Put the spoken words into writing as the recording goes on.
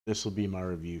This will be my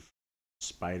review for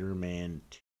Spider-Man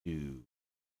 2.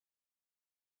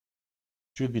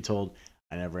 Truth be told,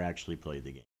 I never actually played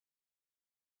the game.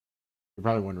 You're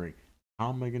probably wondering, how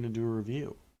am I going to do a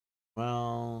review?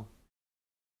 Well,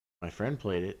 my friend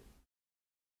played it,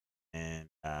 and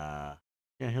yeah,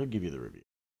 he'll give you the review.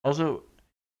 Also,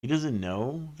 he doesn't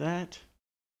know that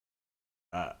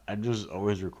I'm just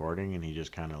always recording, and he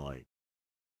just kind of like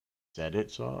said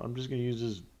it. So I'm just gonna use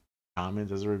his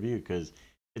comments as a review because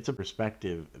it's a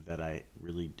perspective that I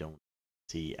really don't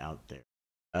see out there.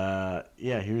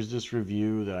 Yeah, here's this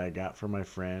review that I got from my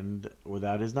friend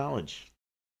without his knowledge.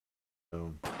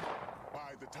 So,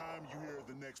 By the time you hear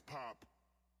the next pop,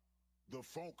 the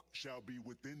funk shall be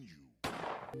within you.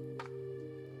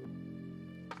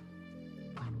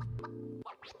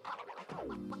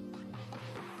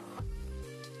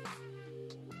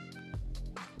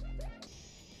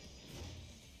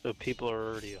 So people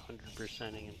are already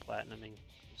 100%ing and platinuming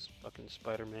this fucking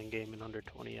Spider-Man game in under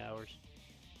 20 hours.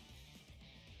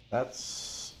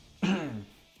 that's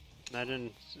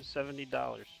Imagine $70.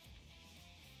 yeah,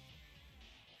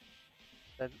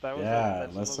 That's the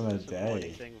less most than a disappointing day.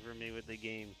 thing for me with the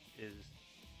game is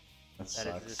That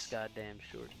that it's this sucks. goddamn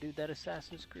short. Dude, that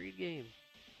Assassin's Creed game.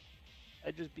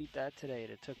 I just beat that today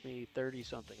and it took me 30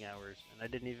 something hours and I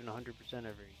didn't even 100%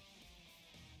 every.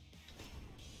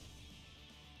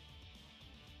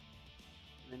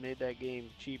 They made that game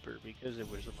cheaper because it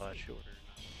was a lot shorter.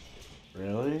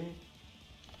 Really?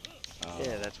 Oh,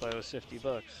 Yeah, that's why it was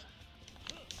 $50.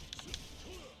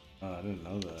 oh, I didn't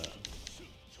know that.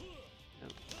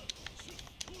 Yep.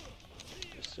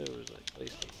 Just so it was like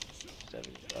PlayStation,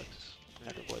 $70. No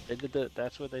matter what they did,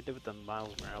 that's what they did with the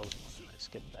Miles Morales one. I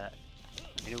skipped that.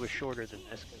 I mean, it was shorter than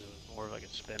this because it was more like a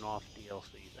spin-off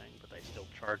DLC thing, but they still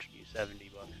charged you $70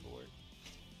 for it.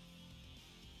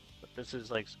 But this is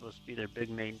like supposed to be their big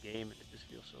main game, and it just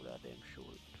feels so goddamn short.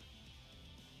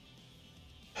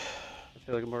 I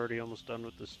feel like I'm already almost done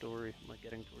with the story. I'm like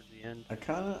getting towards the end. I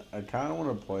kind of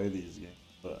want to play these games,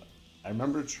 but I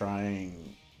remember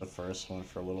trying the first one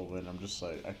for a little bit. And I'm just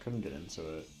like, I couldn't get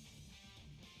into it.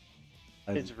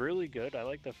 I It's really good. I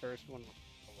like the first one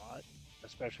a lot,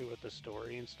 especially with the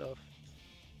story and stuff.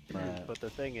 right. But the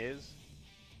thing is,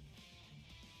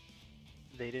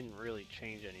 they didn't really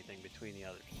change anything between the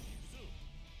others.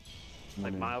 I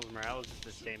Like mean, Miles Morales is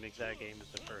the same exact game as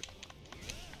the first one,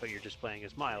 but you're just playing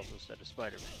as Miles instead of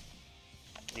Spider-Man.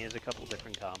 And he has a couple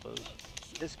different combos.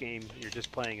 This game, you're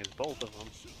just playing as both of them.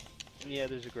 And yeah,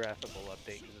 there's a graphical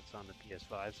update because it's on the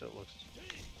PS5, so it looks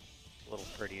a little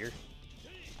prettier.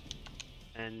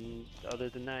 And other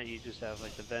than that, you just have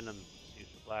like the Venom suit,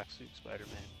 the black suit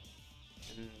Spider-Man,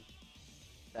 and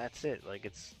that's it. Like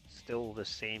it's still the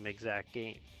same exact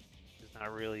game. There's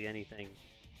not really anything.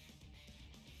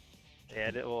 They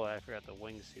added. Well, I forgot the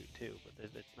wingsuit too, but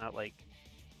it's not like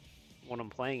when I'm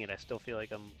playing it, I still feel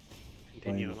like I'm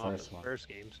playing the continuing off of first the one. first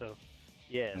game. So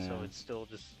yeah, so Yeah. it's still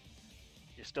just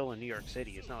you're still in New York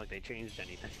City. It's not like they changed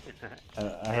anything. I They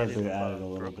heard added they added a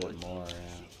little Brooklyn. bit more.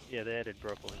 Yeah. Yeah, they added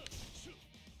Brooklyn,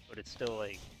 but it's still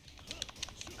like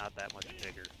not that much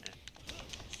bigger,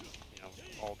 and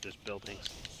all just buildings,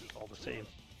 all the same.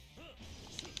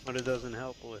 But it doesn't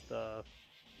help with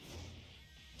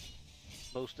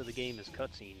most of the game is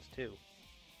cutscenes too,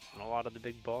 and a lot of the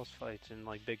big boss fights and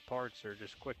like big parts are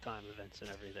just quick time events and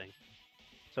everything.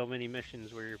 So many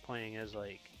missions where you're playing as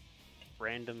like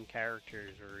random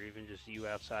characters or even just you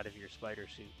outside of your spider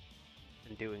suit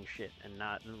and doing shit and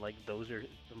not and like those are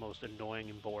the most annoying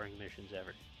and boring missions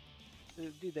ever.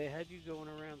 Dude, they had you going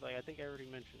around like I think I already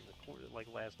mentioned like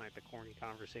last night the corny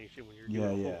conversation when you're doing Yeah.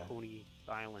 the whole Yeah. Coney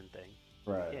Island thing.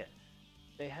 Right. Yeah,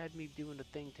 they had me doing a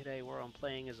thing today where I'm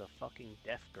playing as a fucking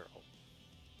deaf girl,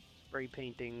 spray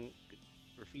painting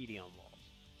graffiti on walls.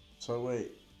 So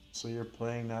wait. So you're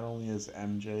playing not only as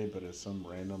MJ but as some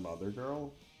random other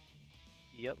girl?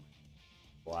 Yep,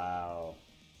 Wow.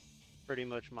 pretty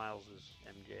much Miles is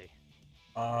MJ, the deaf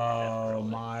Oh, girl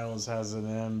there. Miles has an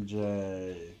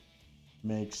MJ.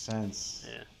 Makes sense.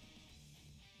 Yeah,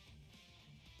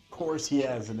 Of course he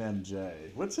has an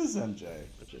MJ. What's his MJ?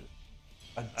 which is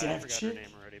A I deaf forgot her chick? name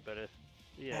already, but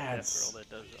yeah, deaf girl That's that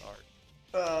does art.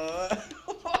 uh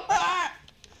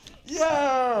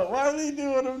Yo, why are they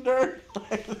doing him dirty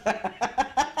like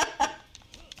that?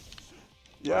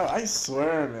 Yo, I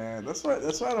swear, man. That's why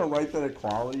I don't like that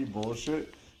equality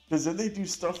bullshit. Because then they do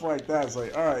stuff like that. It's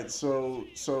like, all right, so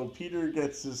Peter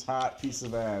gets this hot piece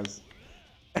of ass,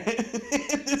 and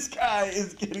this guy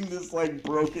is getting this like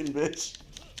broken bitch.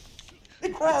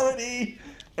 Equality,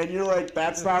 and you're like,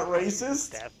 that's not She's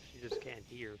just racist. deaf. She just can't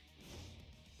hear.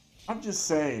 I'm just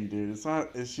saying, dude. It's not.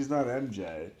 She's not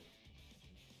MJ.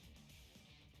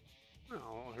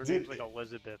 her Dude, name's like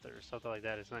Elizabeth or something like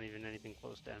that. It's not even anything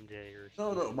close to MJ or no,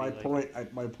 supposed no. to My be like.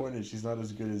 point, my point is she's not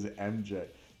as good as MJ.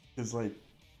 Cause like,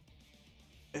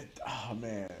 oh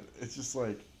man, it's just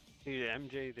like, Dude,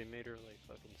 MJ, they made her like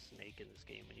fucking Snake in this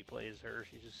game. When you play as her,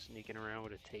 she's just sneaking around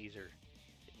with a taser,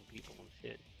 hitting people and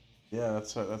shit. yeah,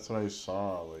 that's what I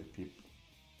saw. Like people,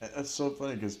 that's so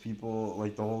funny because people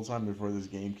like the whole time before this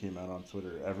game came out on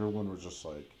Twitter, everyone was just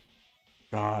like,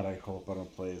 God, I hope I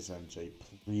don't play as MJ.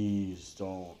 Please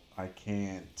don't. I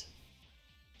can't.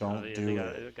 Don't do it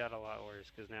it. got a lot worse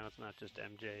because now it's not just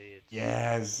MJ. It's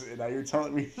Yes, and now you're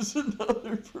telling me there's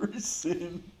another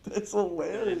person. That's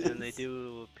hilarious. and they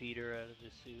do it with Peter out of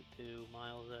his suit too,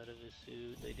 Miles out of his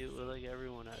suit. They do it with like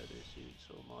everyone out of their suit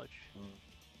so much.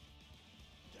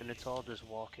 And it's all just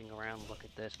walking around, look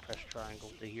at this, press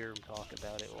triangle, to hear him talk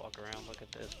about it, walk around, look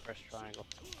at this, press triangle.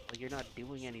 Like, you're not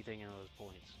doing anything in those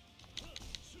points.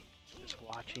 Just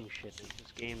watching shit.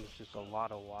 This game is just a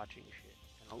lot of watching shit.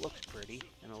 And it looks pretty,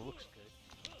 and it looks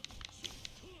good.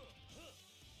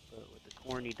 But with the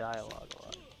corny dialogue a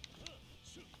lot.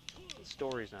 The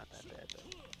story's not that bad,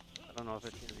 though. I don't know if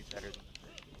it's gonna be better than the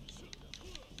first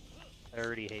game. I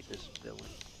already hate this villain.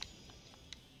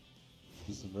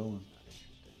 Who's the villain? Not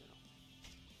interesting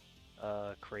at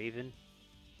all. Craven.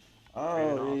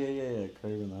 Oh, yeah.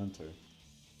 Craven the Hunter.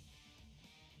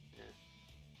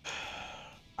 Yeah.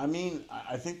 I mean,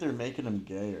 I think they're making him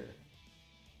gayer.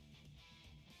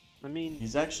 I mean,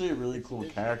 He's actually a really cool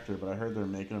character, but I heard they're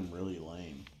making him really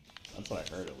lame. That's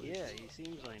what I heard at least. yeah, he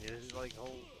seems like this is like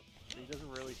whole. He doesn't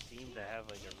really seem to have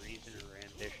like a reason or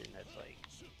ambition that's like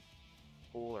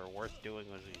cool or worth doing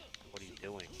what he's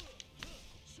doing.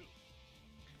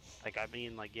 Like, I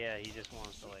mean, like, yeah, he just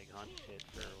wants to like hunt shit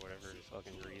for whatever his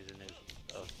fucking reason is and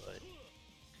stuff, but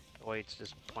the way it's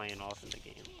just playing off in the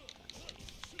game.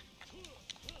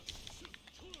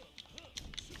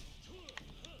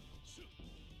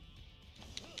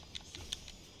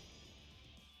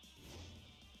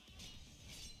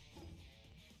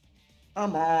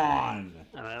 Come on!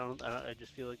 And I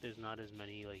just feel like there's not as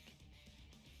many like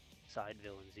side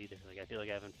villains either. Like, I feel like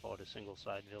I haven't fought a single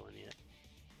side villain yet.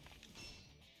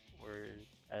 Where,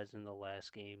 as in the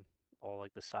last game, all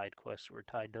like the side quests were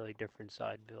tied to like different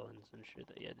side villains and shit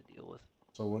that you had to deal with.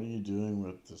 So what are you doing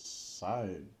with the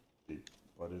side?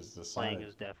 What is the side? Playing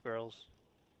as deaf girls,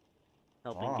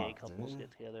 helping gay couples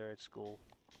get together at school.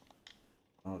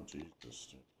 Oh Jesus!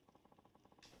 Dude.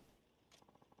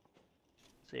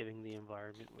 Saving the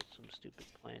environment with some stupid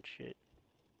plant shit.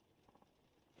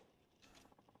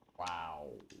 Wow.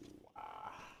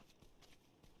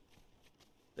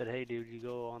 But hey, dude, you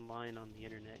go online on the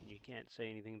internet and you can't say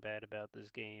anything bad about this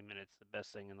game, and it's the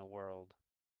best thing in the world.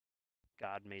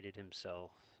 God made it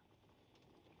himself.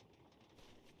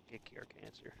 Get cure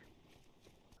cancer.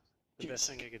 The best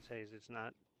thing I could say is it's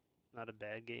not a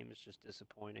bad game. It's just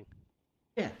disappointing.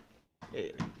 Yeah.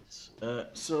 So.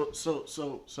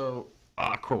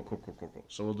 Cool.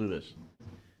 So we'll do this.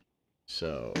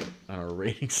 So on our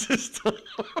rating system,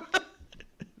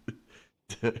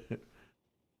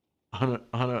 on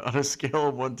a scale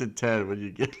of 1 to 10, when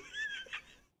you get,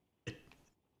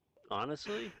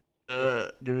 Honestly,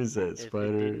 give me that if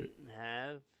spider. it didn't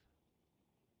have,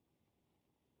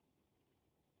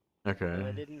 if I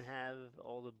Okay. didn't have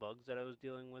all the bugs that I was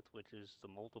dealing with, which is the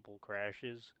multiple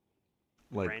crashes,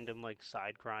 Like, random like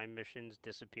side crime missions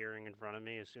disappearing in front of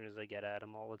me as soon as I get at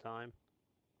them all the time,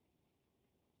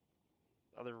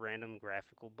 other random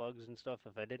graphical bugs and stuff,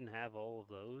 if I didn't have all of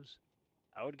those,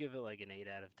 I would give it like an 8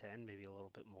 out of 10, maybe a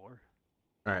little bit more.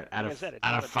 all right, Like I said, it's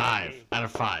out not of a bad 5, game. out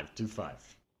of 5, do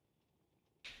 5.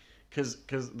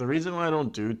 Because the reason why I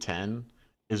don't do 10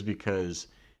 is because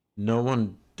no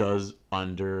one does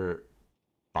under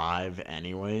 5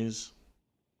 anyways.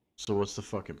 So what's the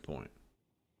fucking point?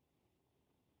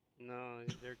 No,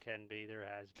 there can be. There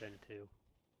has been too.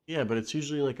 Yeah, but it's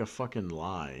usually like a fucking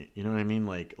lie. You know what I mean?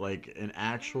 Like an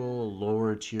actual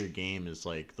lower tier game is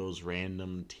like those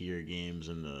random tier games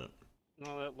in the.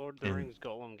 No, that Lord of the And- Rings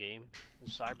Golem game,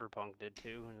 Cyberpunk did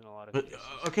too in a lot of But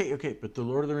cases. okay, but the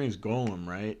Lord of the Rings Golem,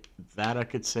 right? That I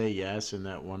could say yes, and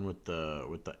that one with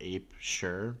the ape,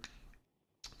 sure.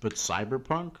 But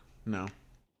Cyberpunk, no.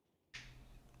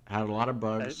 Had a lot of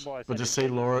bugs, Well, I but said to it say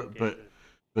did in lower, some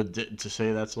but cases. to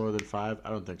say that's lower than 5, I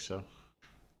don't think so.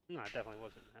 No, it definitely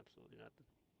wasn't. Absolutely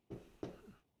not.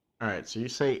 All right, so you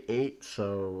say 8,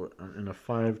 so in a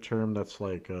 5 term, that's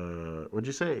like what'd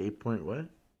you say? 8 point what?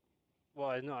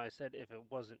 Well, no, I said if it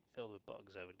wasn't filled with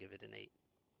bugs, I would give it an 8,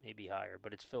 maybe higher.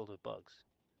 But it's filled with bugs,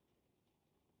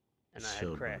 and It's I had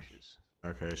filled with bugs. crashes.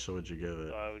 Okay, so what'd you give it?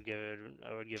 So I would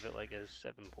give it like a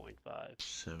 7.5.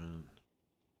 7.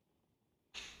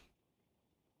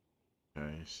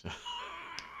 Okay, so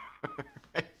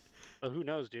But who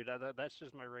knows, dude? That's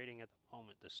just my rating at the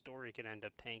moment. The story can end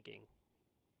up tanking.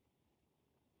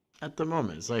 at the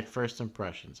moment, it's like first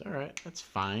impressions. All right, that's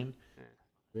fine. Yeah.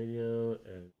 Video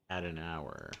at an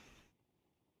hour.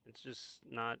 It's just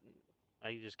not.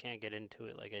 I just can't get into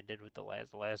it like I did with the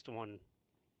last one.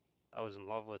 I was in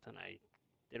love with, and I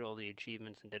did all the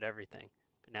achievements and did everything.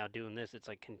 But now doing this, it's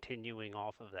like continuing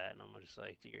off of that, and I'm just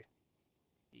like, geez,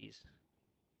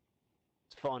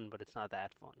 it's fun, but it's not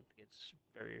that fun. It's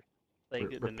very like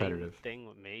the main Repetitive. thing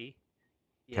with me.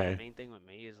 Yeah, Okay. the main thing with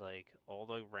me is like all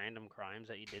the random crimes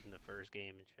that you did in the first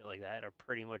game and shit like that are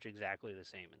pretty much exactly the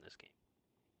same in this game.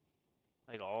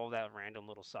 Like all that random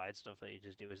little side stuff that you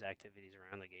just do as activities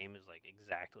around the game is like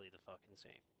exactly the fucking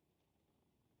same.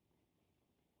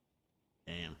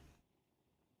 Damn.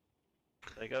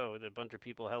 Like, oh, a bunch of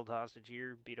people held hostage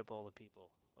here, beat up all the people.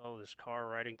 Oh, this car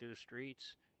riding through the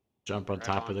streets, Jump on grab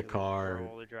top of the onto it, car. throw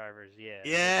all the drivers. Yeah.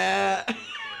 Yeah. It's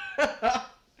all the same shit.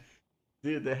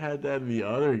 Dude, they had that in the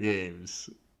other games.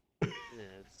 Yeah,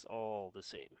 it's all the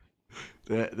same.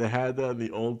 They had that in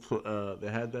the old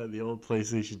they had that in the old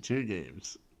PlayStation 2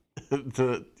 games.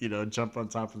 To jump on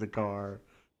top of the car,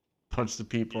 punch the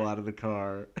people out of the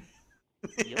car.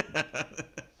 Yep.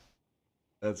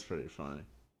 That's pretty funny.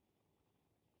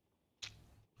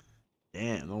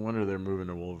 Damn, no wonder they're moving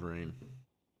to Wolverine.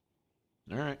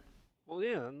 All right. Well,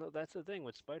 yeah, no, that's the thing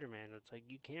with Spider-Man. It's like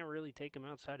you can't really take him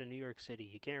outside of New York City.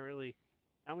 You can't really.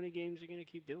 How many games are you gonna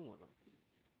keep doing with him?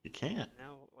 You can't.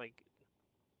 Now, like,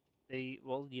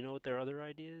 well, you know what their other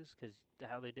idea is? Because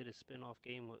how they did a spin-off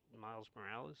game with Miles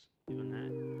Morales, doing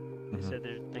that. They said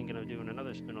they're thinking of doing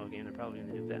another spin-off game. They're probably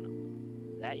gonna do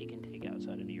Venom. That you can take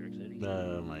outside of New York City.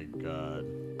 Oh my god.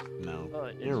 No.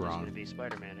 But it's You're just wrong. gonna be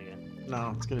Spider-Man again.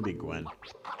 No, it's gonna be Gwen.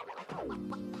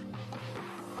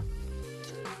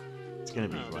 It's gonna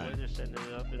be No, the way Gwen. they're setting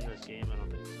it up in this game, I don't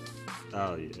think so.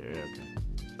 Oh yeah, okay.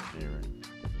 You're right.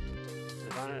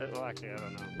 Well, actually, I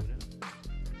don't know. Who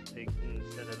knows? They can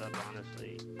set it up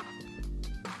honestly.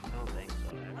 I don't think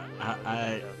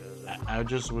so. I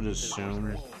just would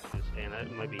assume. And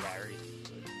that might be Harry.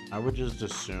 I would just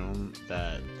assume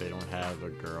that they don't have a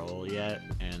girl yet,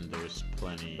 and there's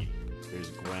plenty. There's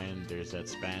Gwen. There's that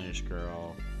Spanish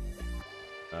girl.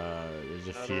 There's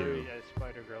a few.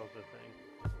 Spider Girl's the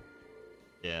thing.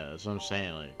 Yeah, that's what I'm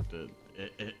saying. Like,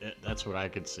 that's what I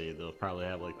could see. They'll probably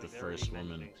have like the They're first already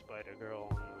woman. mentioning Spider Girl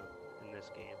in this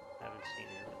game. I haven't seen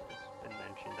her, but it's been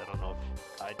mentioned. I don't know if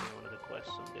she's tied to one of the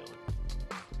quests I'm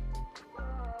doing.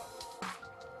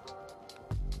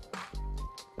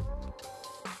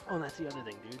 Oh, and that's the other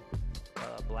thing, dude.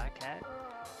 Black Cat.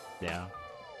 Yeah.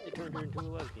 They turned her into a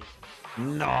lesbian.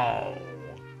 No.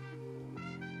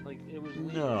 Like it was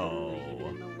No. literally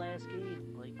in the last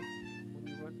game. Like when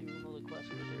you run through all the quests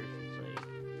with her, it's like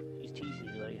he's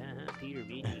teasing you, like, haha, Peter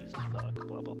Beanie's as fuck,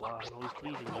 blah blah blah. And always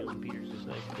teasing you, and Peter's just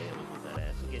like, damn, I want that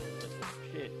ass again. It's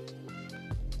like, shit.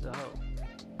 So,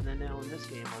 and then now in this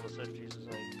game, all of a sudden she's just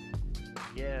like,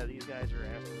 yeah, these guys are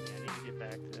after me. I need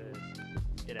to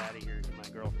get out of here to my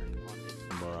girlfriend in London.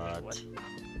 Like, what?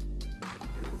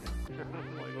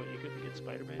 Like, what, you couldn't get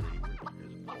Spider-Man?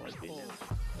 There's a lesbian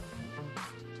now?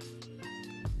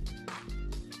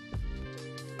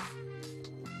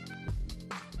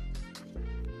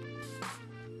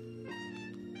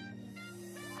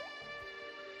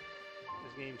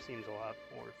 This game seems a lot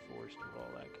more forced with all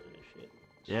that kind of shit.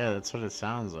 Yeah, that's what it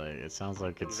sounds like. It sounds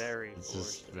like it's Very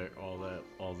just forced.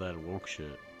 all that woke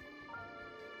shit.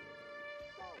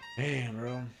 Damn,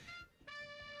 bro.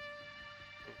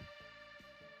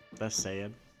 That's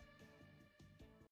sad.